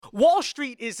Wall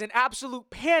Street is in absolute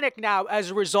panic now as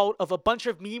a result of a bunch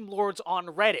of meme lords on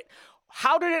Reddit.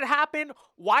 How did it happen?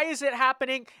 Why is it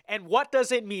happening? And what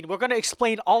does it mean? We're going to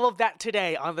explain all of that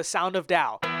today on The Sound of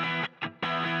Dow.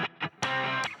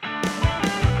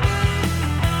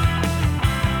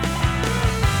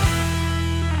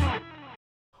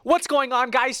 What's going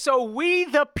on, guys? So we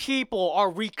the people are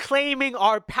reclaiming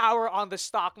our power on the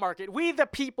stock market. We the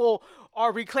people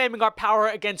are reclaiming our power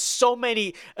against so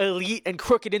many elite and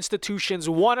crooked institutions,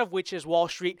 one of which is Wall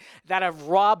Street, that have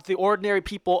robbed the ordinary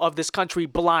people of this country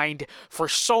blind for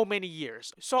so many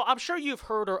years. So I'm sure you've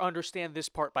heard or understand this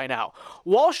part by now.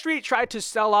 Wall Street tried to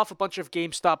sell off a bunch of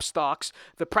GameStop stocks.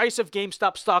 The price of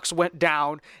GameStop stocks went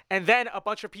down, and then a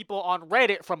bunch of people on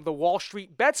Reddit from the Wall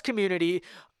Street Bets community,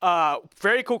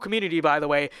 very cool community, by the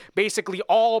way, basically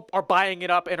all are buying it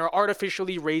up and are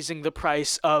artificially raising the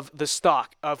price of the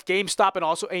stock of GameStop and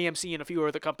also AMC and a few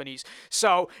other companies.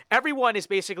 So everyone is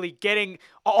basically getting,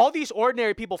 all these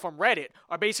ordinary people from Reddit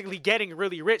are basically getting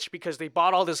really rich because they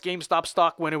bought all this GameStop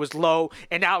stock when it was low,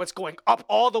 and now it's going up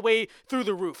all the way through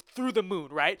the roof, through the moon,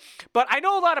 right? But I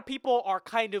know a lot of people are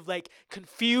kind of like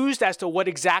confused as to what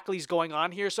exactly is going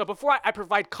on here. So before I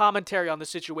provide commentary on the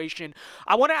situation,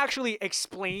 I want to actually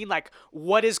explain like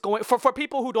what is going for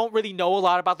people who don't really know a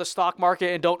lot about the stock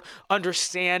market and don't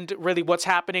understand really what's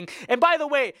happening. And by the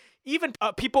way, even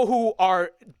people who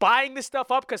are buying this stuff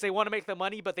up because they want to make the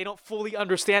money, but they don't fully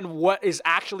understand what is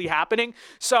actually happening.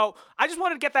 So I just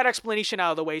wanted to get that explanation out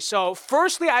of the way. So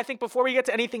firstly, I think before we get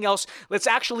to anything else, let's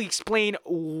actually explain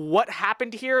what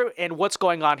happened here and what's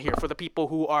going on here for the people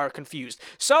who are confused.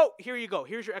 So here you go.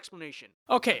 Here's your explanation.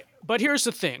 Okay, but here's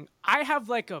the thing. I have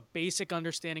like a basic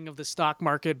understanding of the stock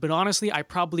market, but honestly, I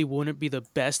probably wouldn't be the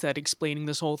best at explaining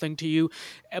this whole thing to you.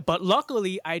 But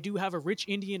luckily, I do have a rich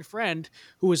Indian friend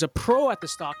who is a pro at the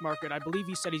stock market. I believe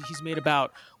he said he's made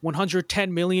about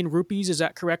 110 million rupees. Is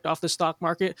that correct, off the stock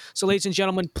market? So ladies and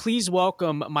gentlemen, please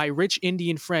welcome my rich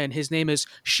Indian friend. His name is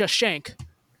Shashank.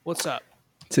 What's up?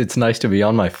 It's nice to be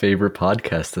on my favorite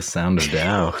podcast, The Sound of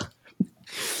Dow.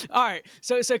 All right.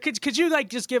 So could you like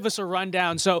just give us a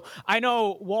rundown? So I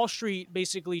know Wall Street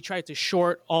basically tried to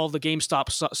short all the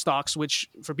GameStop stocks, which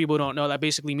for people who don't know, that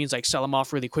basically means like sell them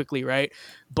off really quickly, right?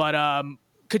 But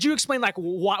could you explain like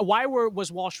why was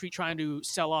Wall Street trying to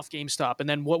sell off GameStop, and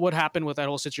then what happened with that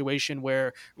whole situation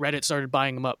where Reddit started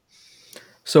buying them up?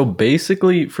 So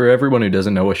basically, for everyone who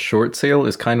doesn't know, a short sale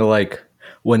is kind of like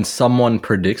when someone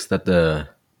predicts that the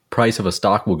price of a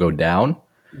stock will go down.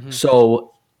 Mm-hmm.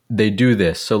 So they do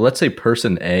this. So let's say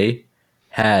person A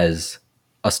has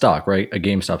a stock, right? A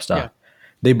GameStop stock. Yeah.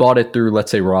 They bought it through,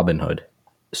 let's say, Robinhood.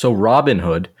 So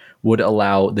Robinhood would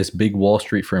allow this big Wall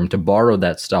Street firm to borrow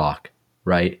that stock,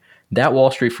 right? That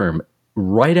Wall Street firm,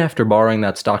 right after borrowing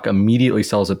that stock, immediately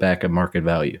sells it back at market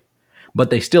value. But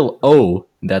they still owe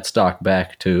that stock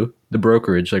back to the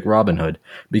brokerage like Robinhood,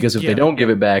 because if they don't give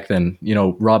it back, then, you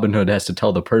know, Robinhood has to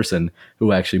tell the person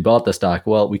who actually bought the stock,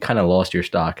 well, we kind of lost your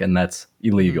stock, and that's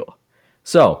illegal. Mm-hmm.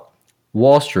 So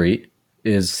Wall Street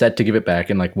is set to give it back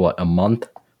in like what, a month,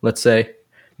 let's say.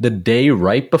 The day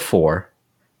right before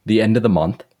the end of the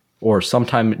month or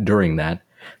sometime during that,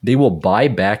 they will buy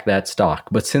back that stock.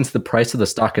 But since the price of the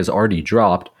stock has already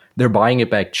dropped, they're buying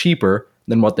it back cheaper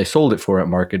than what they sold it for at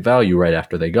market value right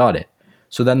after they got it.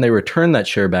 So then they return that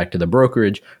share back to the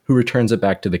brokerage, who returns it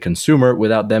back to the consumer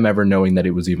without them ever knowing that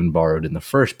it was even borrowed in the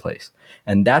first place.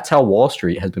 And that's how Wall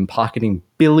Street has been pocketing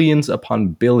billions upon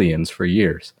billions for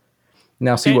years.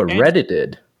 Now see what Reddit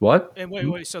did. What? And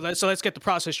wait. So let's get the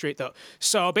process straight, though.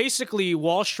 So basically,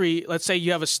 Wall Street, let's say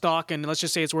you have a stock, and let's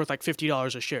just say it's worth like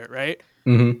 $50 a share, right?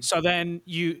 Mm-hmm. So then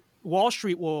Wall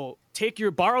Street will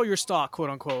borrow your stock, quote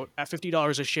unquote, at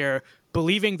 $50 a share,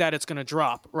 believing that it's going to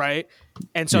drop, right?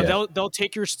 And so they'll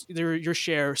take your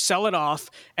share, sell it off,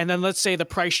 and then let's say the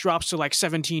price drops to like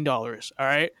 $17, all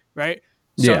right? Right?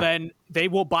 So then they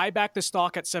will buy back the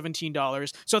stock at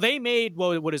 $17. So they made,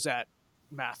 what is that?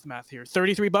 Math here,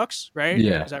 $33, right?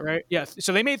 Yeah. Is that right? Yeah.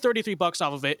 So they made $33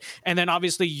 off of it, and then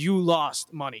obviously you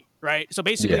lost money, right? So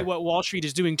basically what Wall Street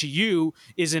is doing to you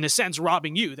is in a sense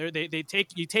robbing you. They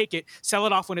take it, sell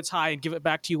it off when it's high, and give it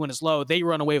back to you when it's low. They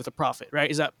run away with the profit, right?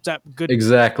 Is that good?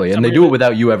 Exactly. And they do it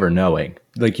without you ever knowing.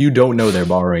 Like, you don't know they're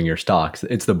borrowing your stocks.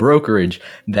 It's the brokerage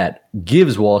that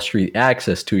gives Wall Street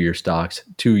access to your stocks,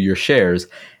 to your shares,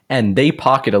 and they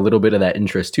pocket a little bit of that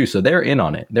interest too. So they're in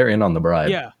on it. They're in on the bribe.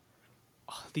 Yeah.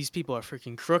 These people are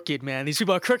freaking crooked, man. These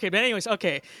people are crooked. But anyways,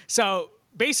 okay. So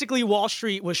basically Wall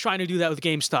Street was trying to do that with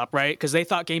GameStop, right? Because they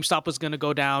thought GameStop was going to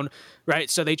go down, right?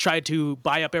 So they tried to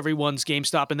buy up everyone's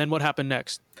GameStop. And then what happened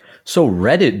next? So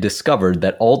Reddit discovered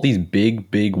that all these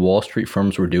big Wall Street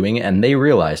firms were doing it, and they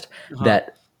realized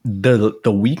that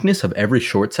the weakness of every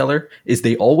short seller is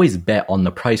they always bet on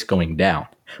the price going down.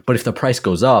 But if the price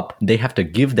goes up, they have to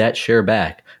give that share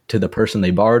back to the person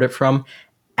they borrowed it from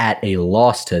at a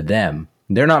loss to them.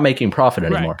 They're not making profit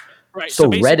anymore. Right. So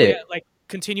basically, Reddit, like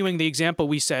continuing the example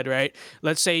we said, right?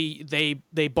 Let's say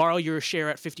they borrow your share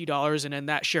at $50 and then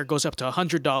that share goes up to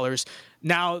 $100.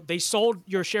 Now they sold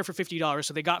your share for $50,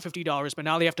 so they got $50, but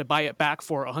now they have to buy it back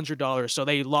for $100, so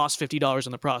they lost $50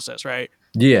 in the process, right?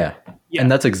 yeah.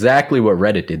 And that's exactly what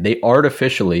Reddit did. They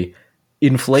artificially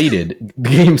inflated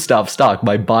GameStop stock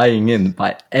by buying in,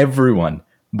 by everyone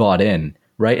bought in,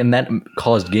 right? And that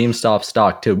caused GameStop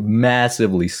stock to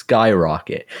massively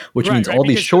skyrocket, which means all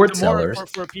these short sellers.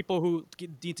 For people who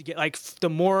need to get, like,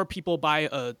 the more people buy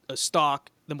a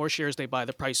stock, the more shares they buy,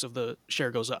 the price of the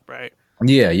share goes up, right?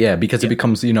 Yeah, because it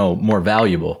becomes, more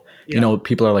valuable. Yeah.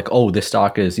 People are like, oh, this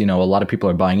stock is, a lot of people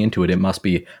are buying into it. It must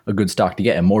be a good stock to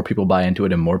get. And more people buy into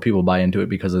it and more people buy into it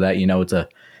because of that.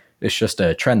 It's just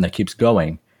a trend that keeps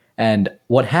going. And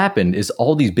what happened is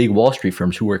all these big Wall Street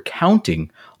firms who were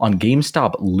counting on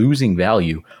GameStop losing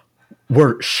value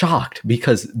were shocked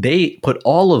because they put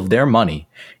all of their money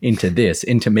into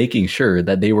making sure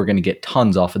that they were going to get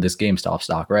tons off of this GameStop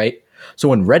stock, right? So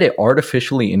when Reddit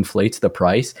artificially inflates the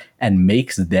price and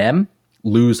makes them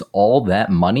lose all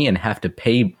that money and have to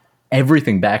pay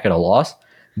everything back at a loss,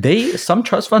 some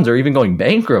trust funds are even going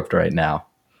bankrupt right now.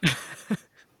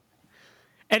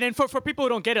 And then for people who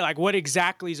don't get it, like, what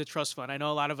exactly is a trust fund? I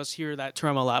know a lot of us hear that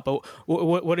term a lot, but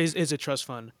what is a trust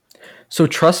fund? So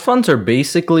trust funds are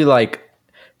basically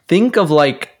think of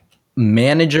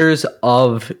managers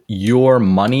of your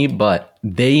money, but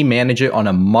they manage it on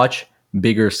a much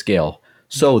bigger scale.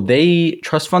 So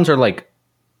trust funds are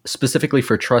specifically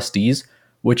for trustees,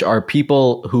 which are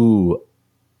people who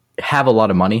have a lot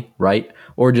of money, right?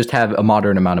 Or just have a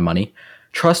moderate amount of money.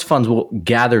 Trust funds will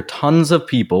gather tons of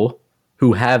people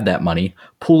who have that money,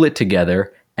 pool it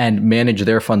together and manage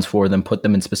their funds for them, put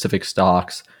them in specific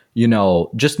stocks,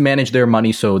 just manage their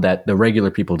money so that the regular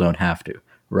people don't have to,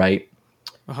 right?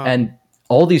 Uh-huh. And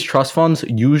all these trust funds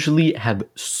usually have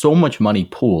so much money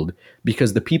pooled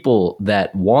because the people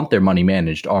that want their money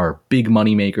managed are big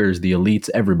money makers, the elites,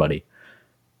 everybody.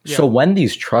 Yeah. So when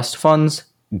these trust funds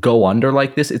go under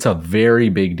like this, it's a very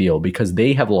big deal because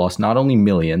they have lost not only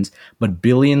millions, but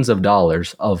billions of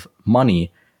dollars of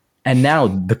money. And now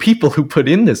the people who put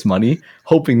in this money,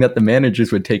 hoping that the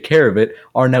managers would take care of it,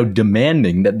 are now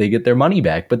demanding that they get their money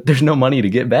back, but there's no money to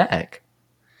get back.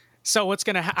 So what's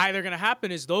either going to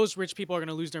happen is those rich people are going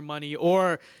to lose their money,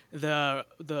 or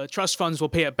the trust funds will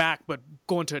pay it back, but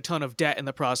go into a ton of debt in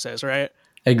the process, right?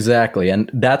 Exactly. And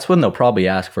that's when they'll probably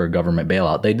ask for a government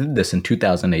bailout. They did this in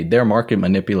 2008. Their market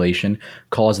manipulation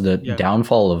caused the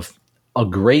downfall of a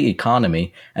great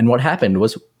economy. And what happened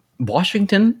was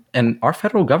Washington and our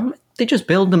federal government, they just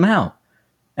bailed them out.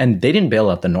 And they didn't bail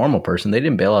out the normal person. They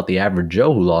didn't bail out the average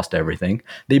Joe who lost everything.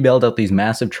 They bailed out these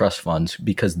massive trust funds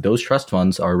because those trust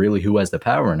funds are really who has the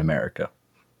power in America.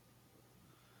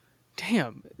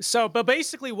 Damn. So, but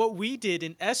basically what we did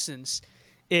in essence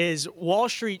is Wall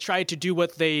Street tried to do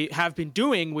what they have been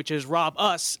doing, which is rob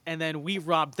us, and then we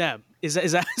robbed them. Is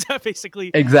that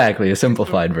basically? Exactly. A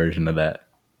simplified version of that.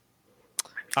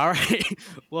 All right.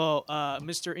 Well,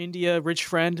 Mr. Indian rich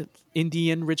friend,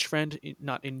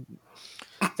 not in.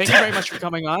 Thank you very much for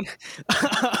coming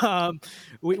on.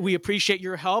 We appreciate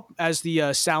your help as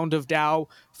the Sound of Dow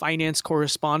finance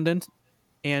correspondent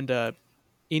and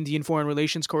Indian foreign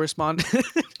relations correspondent.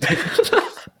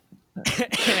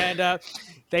 And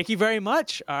thank you very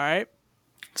much. All right.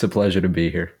 It's a pleasure to be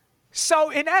here. So,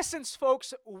 in essence,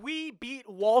 folks, we beat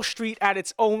Wall Street at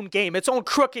its own game, its own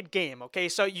crooked game, okay?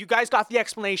 So, you guys got the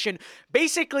explanation.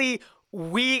 Basically,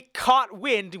 we caught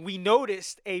wind. We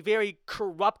noticed a very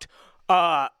corrupt,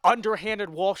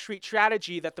 underhanded Wall Street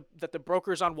strategy that the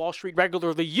brokers on Wall Street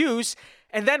regularly use.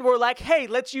 And then we're like, hey,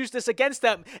 let's use this against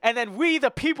them. And then we,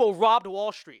 the people, robbed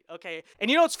Wall Street, okay?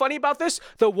 And you know what's funny about this?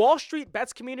 The Wall Street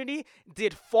bets community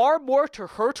did far more to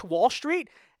hurt Wall Street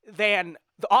than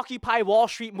the Occupy Wall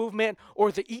Street movement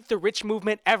or the Eat the Rich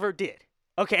movement ever did.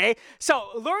 Okay? So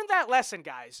learn that lesson,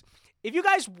 guys. If you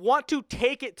guys want to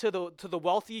take it to the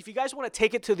wealthy, if you guys want to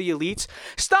take it to the elites,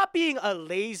 stop being a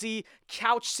lazy,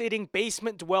 couch-sitting,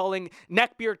 basement-dwelling,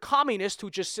 neckbeard communist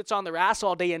who just sits on their ass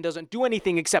all day and doesn't do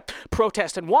anything except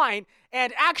protest and whine.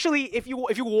 And actually, if you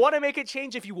want to make a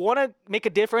change, if you want to make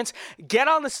a difference, get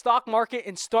on the stock market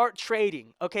and start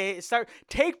trading. Okay?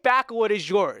 Take back what is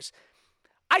yours.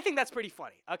 I think that's pretty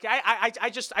funny. Okay, I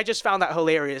just found that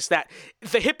hilarious that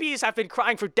the hippies have been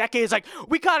crying for decades, like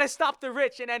we gotta stop the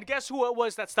rich, and then guess who it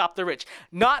was that stopped the rich?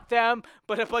 Not them,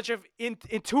 but a bunch of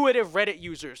intuitive Reddit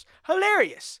users.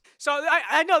 Hilarious. So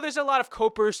I know there's a lot of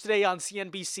copers today on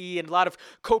CNBC and a lot of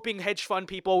coping hedge fund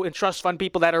people and trust fund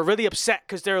people that are really upset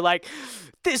because they're like,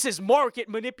 this is market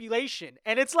manipulation,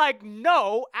 and it's like,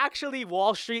 no, actually,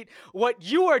 Wall Street, what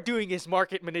you are doing is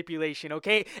market manipulation,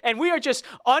 okay? And we are just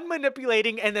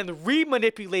unmanipulating and then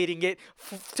remanipulating it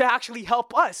to actually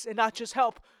help us and not just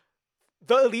help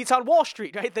the elites on Wall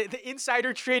Street, right? The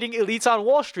insider trading elites on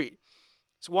Wall Street.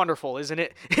 It's wonderful, isn't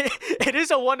it? It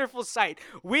is a wonderful sight.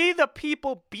 We, the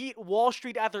people, beat Wall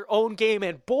Street at their own game,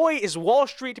 and boy, is Wall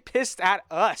Street pissed at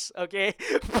us, okay?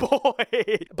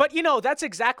 Boy. But, that's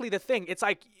exactly the thing. It's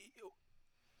like,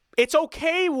 it's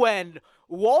okay when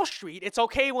Wall Street, it's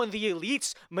okay when the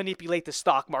elites manipulate the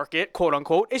stock market, quote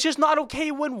unquote. It's just not okay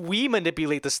when we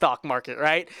manipulate the stock market,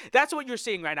 right? That's what you're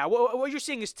seeing right now. What you're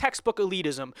seeing is textbook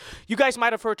elitism. You guys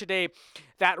might have heard today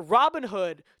that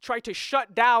Robinhood tried to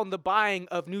shut down the buying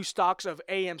of new stocks of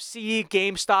AMC,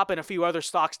 GameStop, and a few other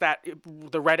stocks that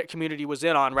the Reddit community was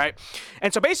in on, right?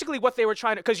 And so basically what they were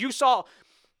trying to, because you saw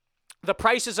the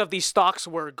prices of these stocks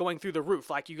were going through the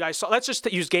roof. Like you guys saw, let's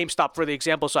just use GameStop for the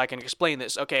example so I can explain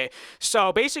this, okay?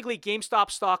 So basically GameStop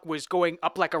stock was going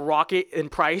up like a rocket in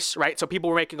price, right? So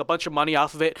people were making a bunch of money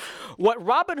off of it. What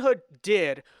Robinhood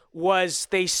did was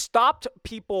they stopped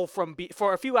people from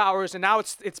for a few hours, and now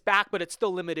it's back, but it's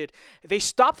still limited. They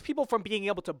stopped people from being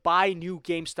able to buy new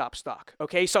GameStop stock.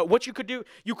 Okay, so what you could do,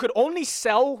 you could only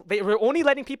sell. They were only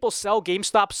letting people sell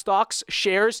GameStop stocks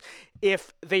shares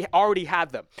if they already had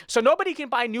them. So nobody can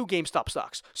buy new GameStop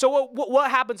stocks. So what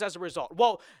happens as a result?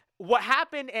 Well, what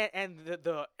happened and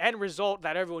the end result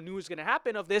that everyone knew was going to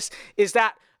happen of this is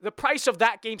that the price of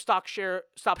that GameStop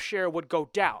share would go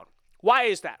down. Why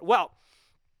is that? Well,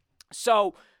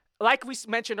 so, like we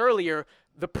mentioned earlier,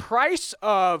 the price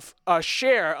of a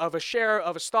share of a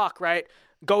stock, right,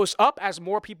 goes up as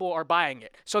more people are buying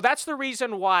it. So that's the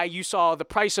reason why you saw the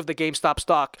price of the GameStop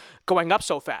stock going up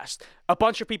so fast. A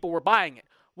bunch of people were buying it.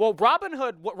 Well,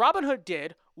 what Robinhood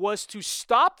did was to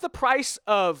stop the price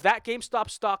of that GameStop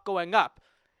stock going up.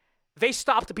 They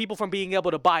stopped the people from being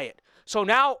able to buy it. So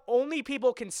now only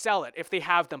people can sell it if they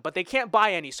have them, but they can't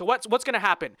buy any. So what's going to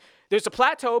happen? There's a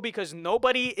plateau because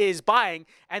nobody is buying,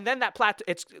 and then that plateau,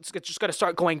 it's just going to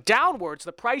start going downwards.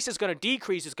 The price is going to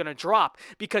decrease, it's going to drop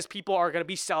because people are going to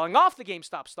be selling off the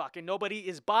GameStop stock, and nobody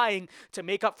is buying to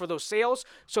make up for those sales.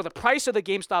 So the price of the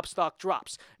GameStop stock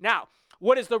drops. Now,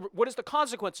 what is the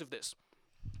consequence of this?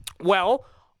 Well,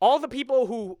 all the people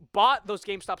who bought those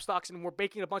GameStop stocks and were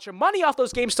making a bunch of money off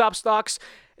those GameStop stocks,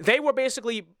 they were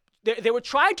basically, they were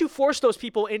trying to force those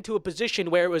people into a position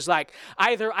where it was like,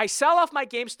 either I sell off my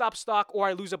GameStop stock or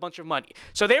I lose a bunch of money.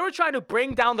 So they were trying to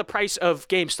bring down the price of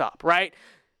GameStop, right?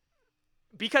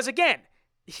 Because again,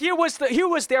 here was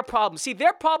their problem. See,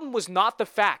 their problem was not the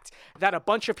fact that a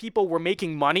bunch of people were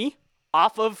making money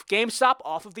off of GameStop,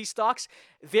 off of these stocks.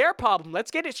 Their problem,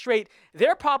 let's get it straight,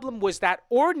 their problem was that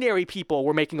ordinary people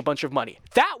were making a bunch of money.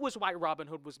 That was why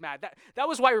Robinhood was mad. That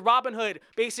was why Robinhood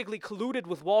basically colluded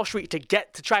with Wall Street to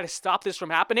try to stop this from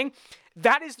happening.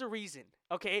 That is the reason,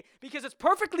 okay? Because it's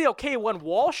perfectly okay when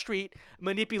Wall Street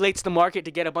manipulates the market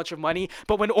to get a bunch of money,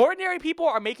 but when ordinary people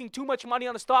are making too much money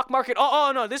on the stock market,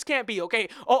 oh no, this can't be, okay?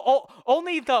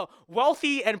 Only the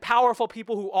wealthy and powerful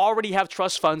people who already have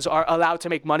trust funds are allowed to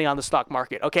make money on the stock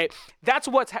market, okay? That's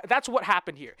what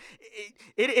happened here.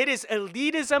 It is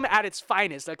elitism at its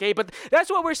finest, okay? But that's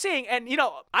what we're seeing, and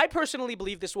I personally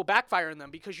believe this will backfire on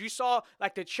them because you saw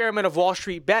like the chairman of Wall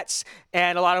Street Bets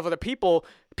and a lot of other people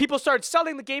started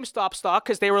selling the GameStop stock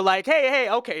because they were like, hey,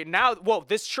 okay, now,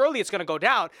 this surely it's going to go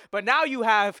down. But now you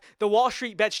have the Wall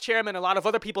Street Bets chairman, a lot of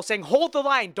other people saying, hold the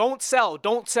line, don't sell,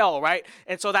 right?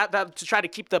 And so that to try to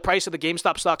keep the price of the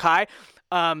GameStop stock high.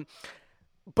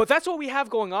 But that's what we have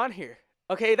going on here.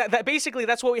 Okay, basically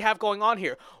that's what we have going on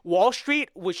here. Wall Street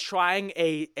was trying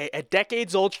a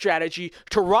decades-old strategy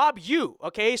to rob you,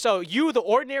 okay? So you, the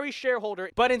ordinary shareholder,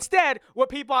 but instead, what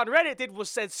people on Reddit did was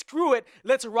said, screw it,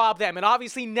 let's rob them. And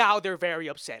obviously now they're very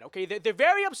upset, okay? They're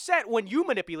very upset when you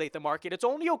manipulate the market. It's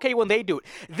only okay when they do it.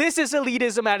 This is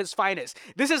elitism at its finest.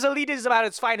 This is elitism at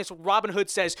its finest when Robinhood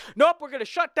says, nope, we're going to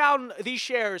shut down these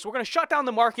shares. We're going to shut down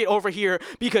the market over here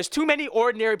because too many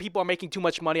ordinary people are making too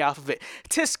much money off of it.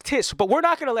 Tisk, tisk, but we're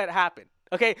not going to let it happen,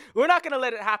 okay? We're not going to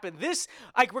let it happen. This,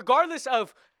 like, regardless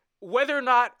of whether or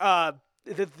not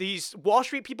these Wall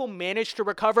Street people managed to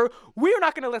recover. We are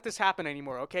not going to let this happen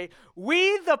anymore, okay?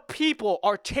 We, the people,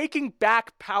 are taking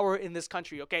back power in this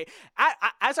country, okay?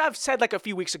 As I've said like a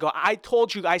few weeks ago,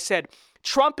 I said,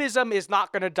 Trumpism is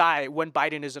not going to die when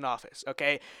Biden is in office,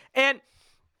 okay? And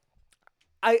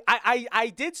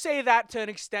I did say that to an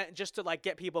extent just to like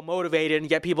get people motivated and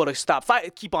get people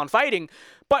to keep on fighting.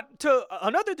 But to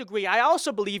another degree, I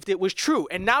also believed it was true.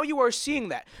 And now you are seeing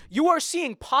that. You are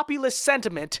seeing populist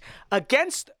sentiment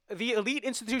against the elite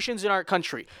institutions in our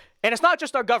country. And it's not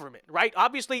just our government, right?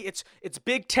 Obviously, it's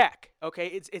big tech, okay?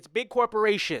 It's big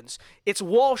corporations. It's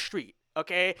Wall Street,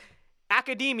 okay?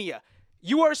 Academia.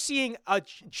 You are seeing a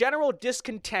general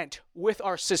discontent with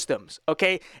our systems,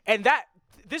 okay? And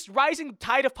this rising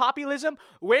tide of populism,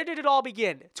 where did it all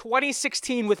begin?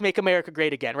 2016 with Make America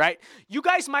Great Again, right? You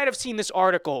guys might have seen this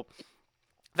article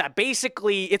that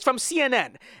basically, it's from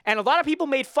CNN, and a lot of people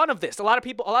made fun of this. A lot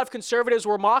of conservatives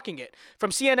were mocking it. From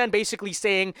CNN basically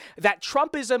saying that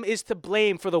Trumpism is to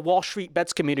blame for the Wall Street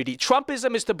bets community.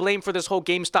 Trumpism is to blame for this whole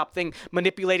GameStop thing,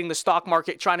 manipulating the stock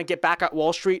market, trying to get back at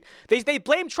Wall Street. They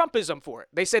blame Trumpism for it.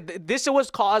 They said this was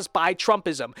caused by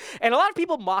Trumpism. And a lot of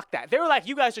people mocked that. They were like,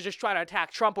 you guys are just trying to attack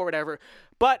Trump or whatever.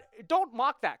 But don't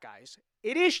mock that, guys.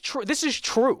 It is true. This is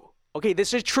true. Okay,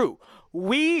 this is true.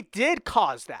 We did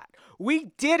cause that.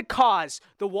 We did cause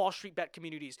the Wall Street bet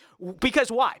communities.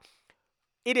 Because why?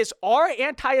 It is our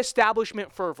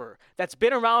anti-establishment fervor that's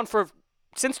been around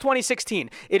since 2016.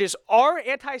 It is our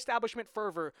anti-establishment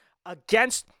fervor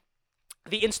against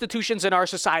the institutions in our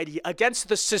society, against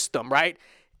the system, right?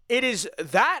 It is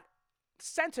that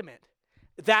sentiment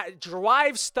that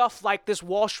drives stuff like this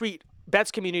Wall Street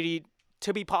bets community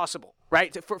to be possible.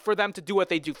 Right? For them to do what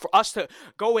they do, for us to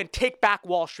go and take back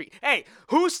Wall Street. Hey,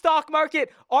 whose stock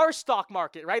market? Our stock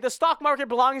market, right? The stock market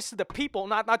belongs to the people,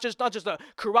 not just a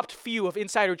corrupt few of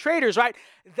insider traders, right?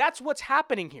 That's what's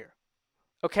happening here.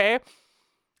 Okay?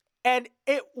 And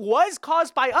it was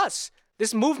caused by us.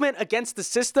 This movement against the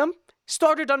system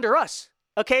started under us.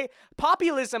 Okay?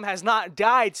 Populism has not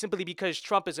died simply because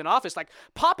Trump is in office. Like,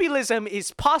 populism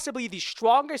is possibly the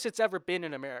strongest it's ever been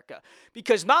in America.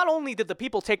 Because not only did the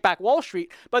people take back Wall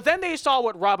Street, but then they saw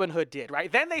what Robin Hood did,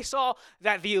 right? Then they saw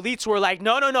that the elites were like,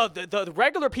 no, the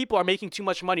regular people are making too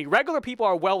much money. Regular people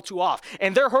are well too off,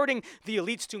 and they're hurting the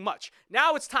elites too much.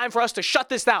 Now it's time for us to shut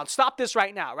this down. Stop this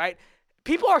right now, right?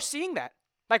 People are seeing that.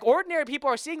 Like, ordinary people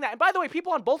are seeing that. And by the way,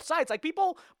 people on both sides, like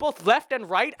people both left and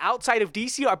right outside of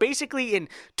DC are basically in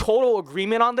total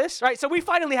agreement on this, right? So we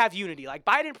finally have unity. Like,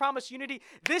 Biden promised unity.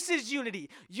 This is unity.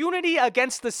 Unity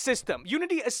against the system.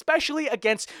 Unity especially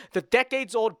against the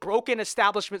decades-old broken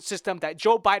establishment system that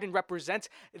Joe Biden represents.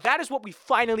 That is what we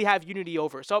finally have unity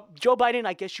over. So, Joe Biden,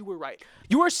 I guess you were right.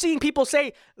 You are seeing people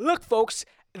say, look, folks,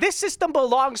 this system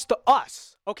belongs to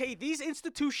us, okay? These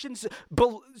institutions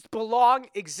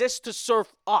exist to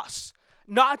serve us,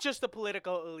 not just the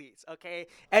political elites, okay?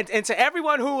 And to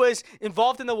everyone who is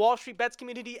involved in the Wall Street bets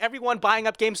community, everyone buying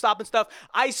up GameStop and stuff,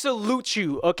 I salute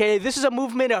you, okay? This is a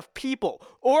movement of people.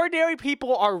 Ordinary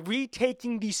people are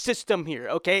retaking the system here,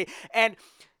 okay? And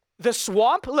the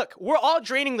swamp, look, we're all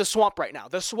draining the swamp right now.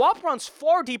 The swamp runs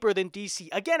far deeper than DC.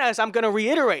 Again, as I'm going to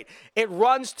reiterate, it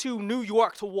runs to New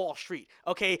York, to Wall Street,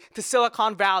 okay, to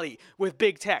Silicon Valley with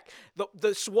big tech.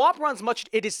 The swamp runs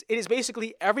it is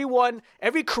basically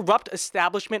every corrupt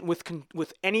establishment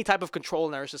with any type of control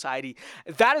in our society.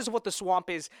 That is what the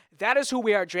swamp is. That is who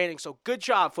we are draining. So good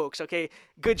job, folks, okay?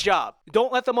 Good job.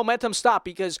 Don't let the momentum stop,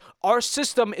 because our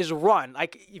system is run.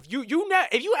 Like, if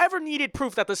you ever needed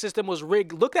proof that the system was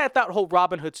rigged, look at that whole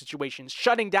Robin Hood situation,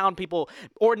 shutting down people,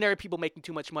 ordinary people making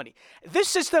too much money. This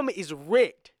system is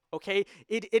rigged, okay?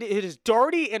 It is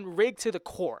dirty and rigged to the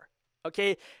core,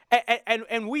 okay?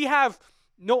 And we have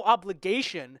no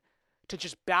obligation to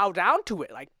just bow down to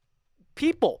it. Like,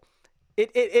 people,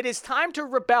 it is time to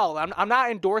rebel. I'm not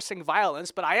endorsing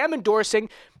violence, but I am endorsing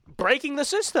breaking the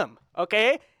system,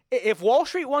 okay? If Wall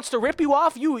Street wants to rip you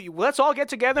off, let's all get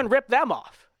together and rip them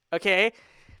off, okay?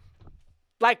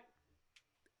 Like,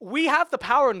 we have the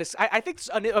power in this. I think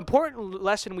an important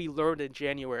lesson we learned in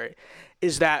January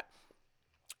is that,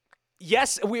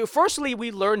 yes,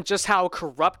 we learned just how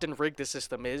corrupt and rigged the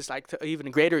system is, like to even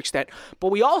a greater extent. But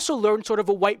we also learned sort of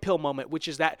a white pill moment, which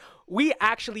is that we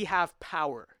actually have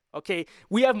power, okay?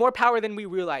 We have more power than we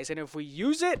realize. And if we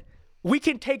use it, we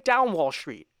can take down Wall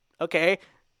Street, okay?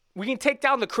 We can take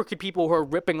down the crooked people who are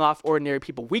ripping off ordinary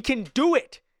people. We can do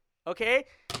it, okay?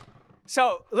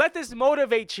 So let this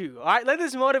motivate you, all right? Let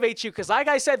this motivate you, because like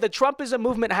I said, the Trumpism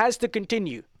movement has to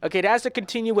continue, okay? It has to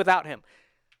continue without him.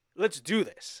 Let's do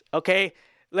this, okay?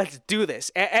 Let's do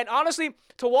this. And honestly,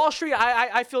 to Wall Street,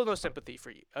 I feel no sympathy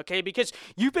for you, okay? Because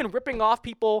you've been ripping off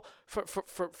people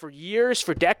for years,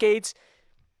 for decades.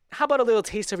 How about a little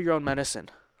taste of your own medicine?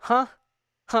 Huh?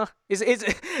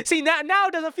 See, now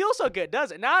it doesn't feel so good,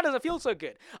 does it? Now it doesn't feel so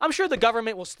good. I'm sure the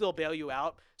government will still bail you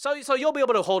out. So you'll be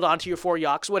able to hold on to your 4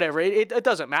 yachts, whatever. It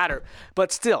doesn't matter.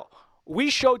 But still, we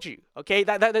showed you, okay?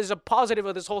 That is a positive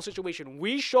of this whole situation.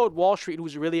 We showed Wall Street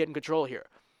who's really in control here.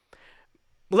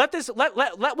 Let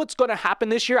what's going to happen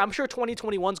this year. I'm sure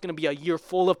 2021 is going to be a year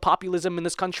full of populism in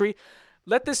this country.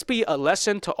 Let this be a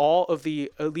lesson to all of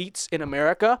the elites in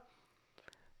America.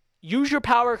 Use your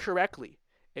power correctly.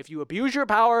 If you abuse your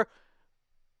power,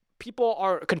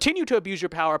 continue to abuse your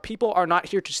power. People are not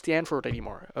here to stand for it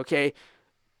anymore. Okay,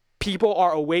 people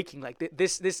are awakening. Like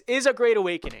this is a great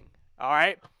awakening. All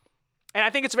right, and I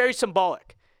think it's very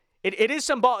symbolic. It is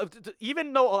symbolic,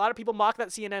 even though a lot of people mock that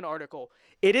CNN article.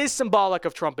 It is symbolic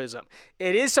of Trumpism.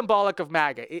 It is symbolic of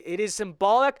MAGA. It is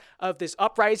symbolic of this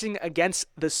uprising against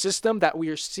the system that we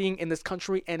are seeing in this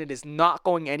country, and it is not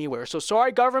going anywhere. So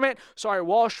sorry, government. Sorry,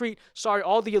 Wall Street. Sorry,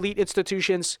 all the elite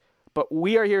institutions. But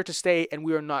we are here to stay, and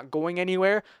we are not going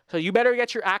anywhere. So you better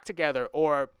get your act together,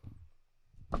 or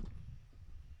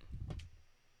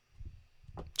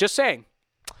just saying.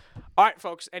 All right,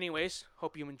 folks. Anyways,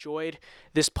 hope you enjoyed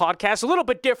this podcast. A little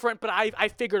bit different, but I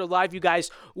figured a lot of you guys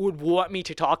would want me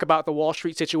to talk about the Wall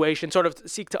Street situation, sort of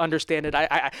seek to understand it.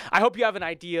 I hope you have an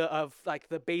idea of like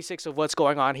the basics of what's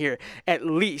going on here, at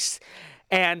least.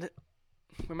 And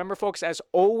remember, folks, as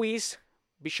always,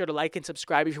 be sure to like and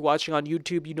subscribe if you're watching on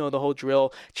YouTube. You know the whole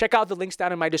drill. Check out the links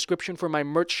down in my description for my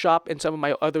merch shop and some of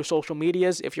my other social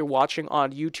medias. If you're watching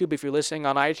on YouTube, if you're listening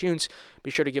on iTunes,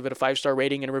 be sure to give it a 5-star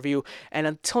rating and a review. And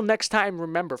until next time,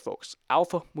 remember, folks,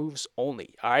 alpha moves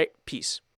only. All right? Peace.